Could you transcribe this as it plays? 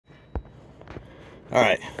All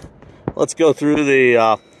right, let's go through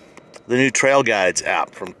the new Trail Guides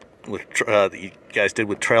app that you guys did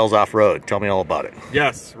with Trails Offroad. Tell me all about it.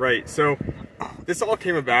 Yes, right. So this all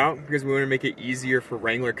came about because we want to make it easier for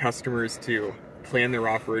Wrangler customers to plan their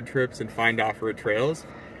off-road trips and find off-road trails.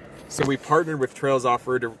 So we partnered with Trails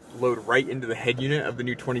Offroad to load right into the head unit of the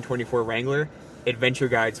new 2024 Wrangler adventure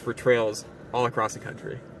guides for trails all across the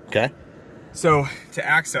country. Okay. So to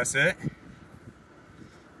access it,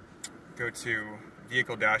 go to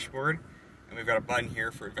Vehicle Dashboard, and we've got a button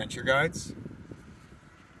here for adventure guides.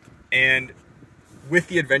 And with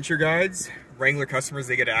the adventure guides, Wrangler customers,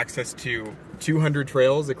 they get access to 200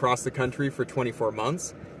 trails across the country for 24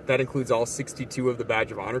 months. That includes all 62 of the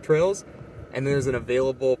Badge of Honor trails. And there's an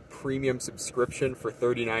available premium subscription for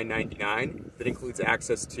 $39.99 that includes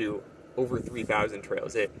access to over 3,000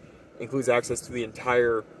 trails. It includes access to the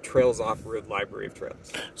entire Trails Offroad library of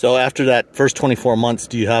trails. So after that first 24 months,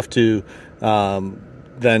 do you have to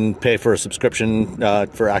then pay for a subscription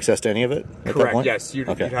for access to any of it? Correct, yes. You'd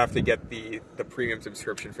have to get the premium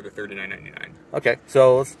subscription for the $39.99. Okay,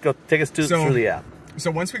 so let's go take us through the app.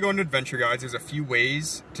 So once we go into adventure guides, there's a few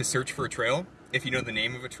ways to search for a trail. If you know the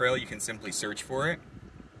name of a trail, you can simply search for it.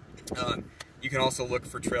 You can also look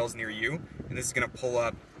for trails near you, and this is going to pull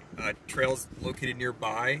up trails located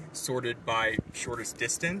nearby, sorted by shortest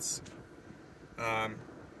distance.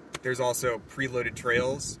 There's also preloaded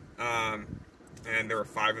trails, and there are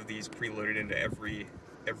 5 of these preloaded into every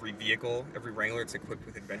vehicle, every Wrangler. It's equipped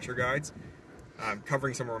with adventure guides,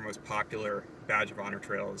 covering some of our most popular Badge of Honor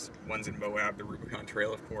trails. One's in Moab, the Rubicon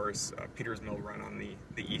Trail, of course, Peters Mill Run on the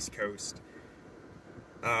East Coast.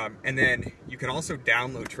 And then you can also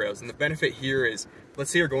download trails, and the benefit here is,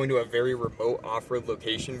 let's say you're going to a very remote off-road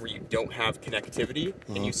location where you don't have connectivity,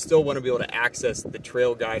 and you still want to be able to access the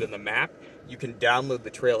trail guide and the map. You can download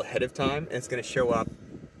the trail ahead of time, and it's going to show up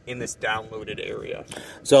in this downloaded area.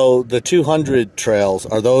 So the 200 trails,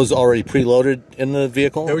 are those already preloaded in the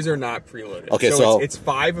vehicle? Those are not preloaded. Okay, so it's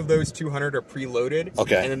 5 of those 200 are preloaded.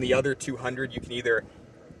 Okay. And then the other 200 you can either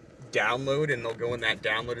download, and they'll go in that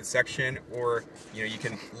downloaded section, or you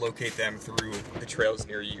can locate them through the trails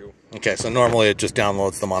near you. Okay, so normally it just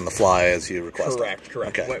downloads them on the fly as you request. Correct.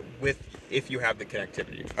 Okay. If you have the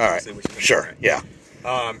connectivity. All right. Sure. Yeah.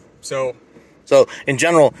 So in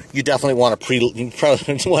general, you definitely want to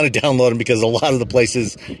download them, because a lot of the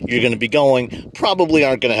places you're going to be going probably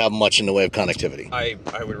aren't going to have much in the way of connectivity.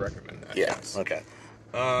 I would recommend that. Yeah. Yes. Okay.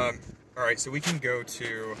 All right. So we can go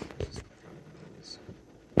to.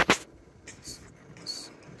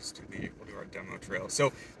 We'll do our demo trail.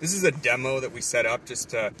 So this is a demo that we set up just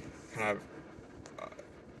to kind of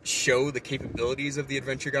show the capabilities of the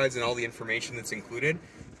adventure guides and all the information that's included.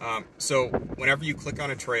 So whenever you click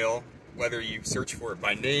on a trail, whether you search for it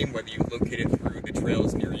by name, whether you locate it through the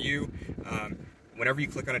trails near you, whenever you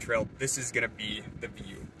click on a trail, this is going to be the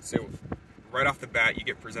view. So right off the bat, you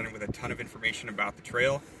get presented with a ton of information about the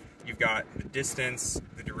trail. You've got the distance,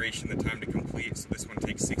 the duration, the time to complete. So this one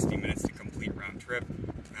takes 60 minutes to complete round trip.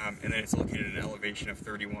 And then it's located at an elevation of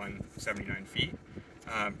 3,179 feet.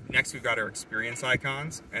 Next, we've got our experience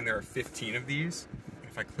icons, and there are 15 of these.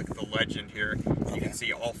 If I click the legend here, you can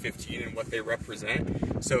see all 15 and what they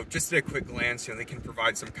represent. So just at a quick glance, they can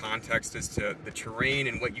provide some context as to the terrain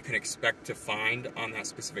and what you can expect to find on that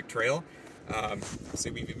specific trail.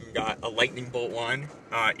 So we've even got a lightning bolt one,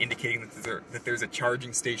 indicating that there's a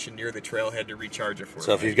charging station near the trailhead to recharge it for.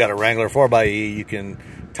 So if you've got a Wrangler 4xe, you can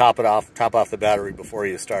top off the battery before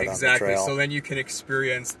you start on the trail. Exactly. So then you can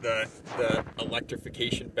experience the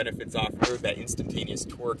electrification benefits off-road, that instantaneous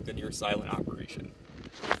torque, the near silent operation.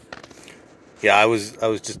 Yeah, I was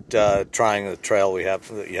just trying the trail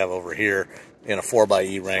that you have over here in a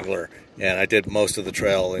 4xe Wrangler, and I did most of the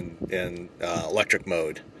trail in electric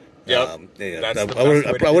mode. Yep.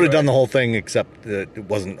 I would have done the whole thing, except that it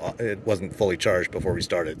wasn't fully charged before we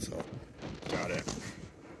started. So. Got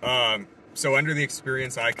it. So under the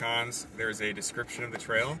experience icons, there's a description of the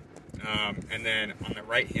trail, and then on the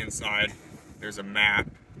right-hand side, there's a map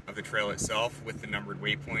of the trail itself with the numbered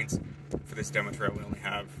waypoints. For this demo trail, we only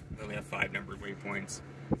have 5 numbered waypoints.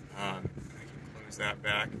 I can close that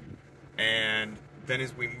back, and then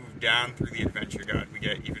as we move down through the adventure guide, we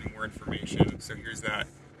get even more information. So here's that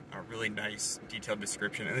really nice detailed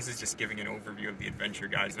description, and this is just giving an overview of the adventure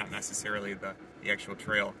guides, not necessarily the actual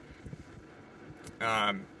trail.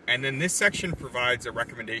 And then this section provides a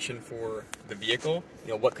recommendation for the vehicle,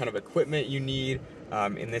 what kind of equipment you need.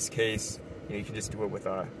 In this case, you can just do it with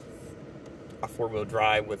a 4-wheel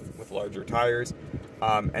drive with larger tires.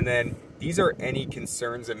 And then these are any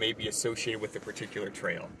concerns that may be associated with the particular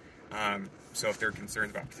trail. So if there are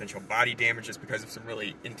concerns about potential body damage just because of some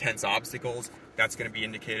really intense obstacles, that's going to be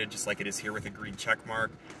indicated just like it is here with a green check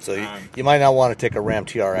mark. So you might not want to take a Ram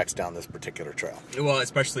TRX down this particular trail. Well,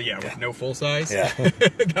 especially, with no full size. Yeah.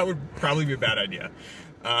 That would probably be a bad idea.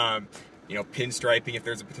 You know, pinstriping if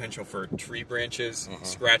there's a potential for tree branches,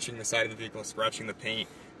 scratching the side of the vehicle, scratching the paint.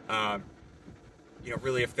 You know,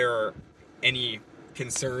 really if there are any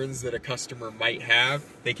concerns that a customer might have,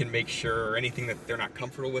 they can make sure, or anything that they're not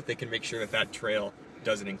comfortable with, they can make sure that that trail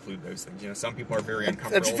doesn't include those things. You know, some people are very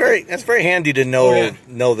uncomfortable. That's very handy to know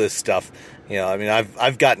know this stuff. You know, I mean,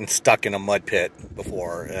 I've gotten stuck in a mud pit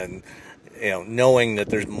before, and you know, knowing that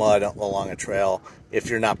there's mud along a trail, if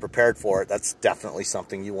you're not prepared for it, that's definitely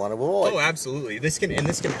something you want to avoid. Oh, absolutely. This can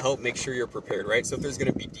help make sure you're prepared, right? So if there's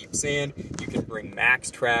going to be deep sand, you can bring max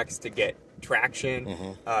tracks to get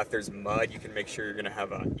traction. If there's mud, you can make sure you're going to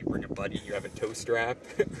have you bring a buddy, you have a tow strap.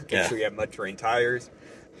 Make sure you have mud terrain tires.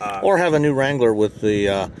 Or have a new Wrangler with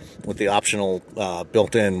the optional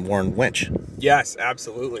built-in worn winch. Yes,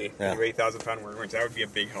 absolutely. Yeah. New 8,000-pound worn winch. That would be a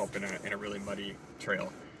big help in a really muddy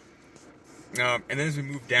trail. And then as we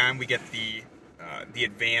move down, we get the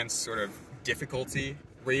advanced sort of difficulty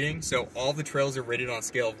rating. So all the trails are rated on a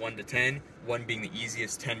scale of 1 to 10, 1 being the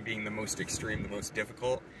easiest, 10 being the most extreme, the most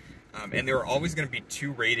difficult. And there are always going to be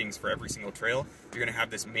 2 ratings for every single trail. You're going to have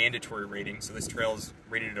this mandatory rating, so this trail is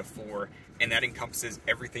rated at a 4, and that encompasses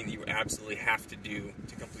everything that you absolutely have to do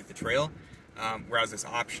to complete the trail. Whereas this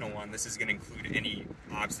optional one, this is going to include any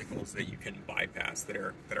obstacles that you can bypass that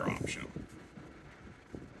are optional.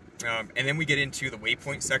 And then we get into the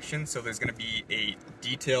waypoint section, so there's going to be a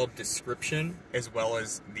detailed description as well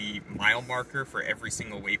as the mile marker for every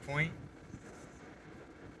single waypoint.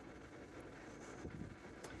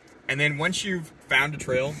 And then once you've found a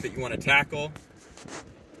trail that you want to tackle,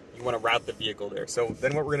 you want to route the vehicle there. So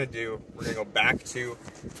then what we're going to do, we're going to go back to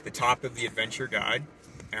the top of the adventure guide,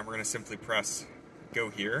 and we're going to simply press go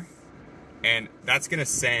here. And that's going to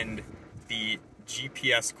send the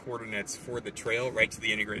GPS coordinates for the trail right to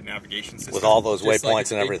the integrated navigation system. With all those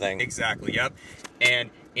waypoints and everything. Exactly, yep. And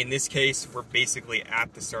in this case, we're basically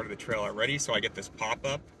at the start of the trail already, so I get this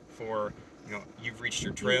pop-up for, you know, you've reached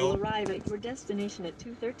your trail. You will arrive at your destination at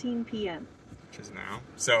 2:13 p.m. Which is now.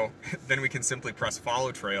 So then we can simply press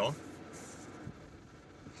follow trail,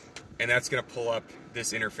 and that's going to pull up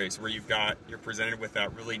this interface where you're presented with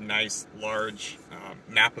that really nice large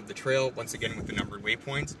map of the trail, once again with the numbered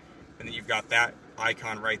waypoints. And then you've got that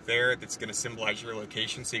icon right there that's going to symbolize your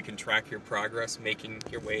location so you can track your progress making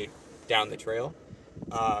your way down the trail.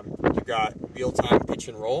 You've got real-time pitch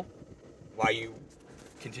and roll while you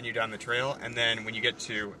continue down the trail, and then when you get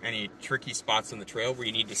to any tricky spots on the trail where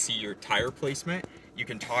you need to see your tire placement, you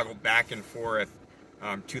can toggle back and forth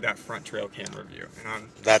to that front trail camera view. And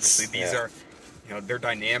these are, you know, they're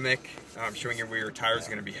dynamic, showing you where your tires are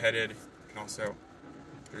going to be headed. And also,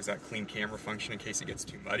 there's that clean camera function in case it gets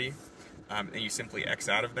too muddy. And you simply X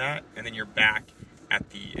out of that, and then you're back at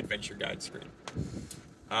the adventure guide screen.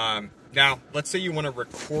 Now, let's say you want to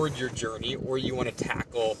record your journey, or you want to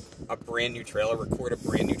tackle a brand new trail, or record a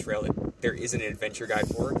brand new trail that there isn't an adventure guide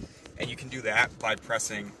for, and you can do that by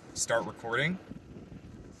pressing start recording.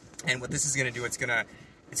 And what this is going to do, it's going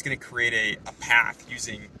to create a path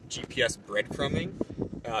using GPS breadcrumbing,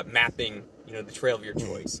 mapping, you know, the trail of your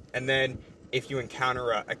choice. And then if you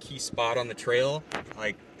encounter a key spot on the trail,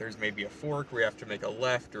 like there's maybe a fork where you have to make a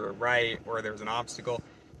left or a right, or there's an obstacle,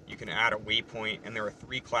 you can add a waypoint, and there are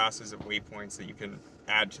 3 classes of waypoints that you can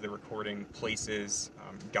add to the recording: places,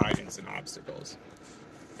 guidance, and obstacles.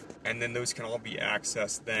 And then those can all be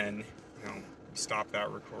accessed then, you know, stop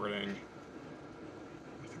that recording.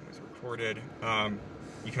 Nothing was recorded.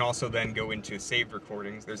 You can also then go into saved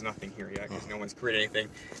recordings. There's nothing here yet because no one's created anything.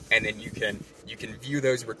 And then you can view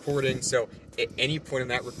those recordings. So at any point in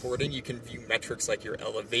that recording, you can view metrics like your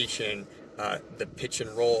elevation, the pitch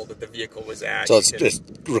and roll that the vehicle was at. So it's just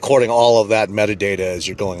recording all of that metadata as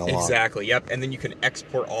you're going along. Exactly, yep. And then you can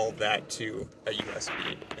export all of that to a USB,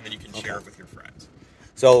 and then you can share it with your friends.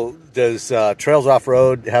 So does Trails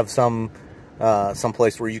Offroad have some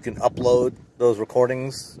place where you can upload those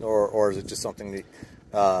recordings, or is it just something that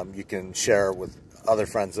you can share with other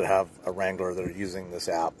friends that have a Wrangler that are using this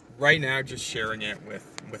app? Right now, just sharing it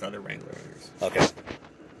with other Wrangler owners. Okay.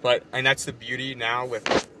 And that's the beauty now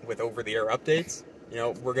with over-the-air updates. You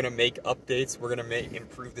know, we're going to make updates. We're going to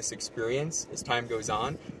improve this experience as time goes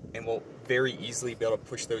on, and we'll very easily be able to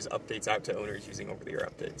push those updates out to owners using over-the-air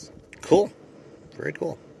updates. Cool. Very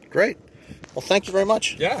cool. Great. Well, thank you very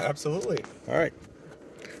much. Yeah, absolutely. All right.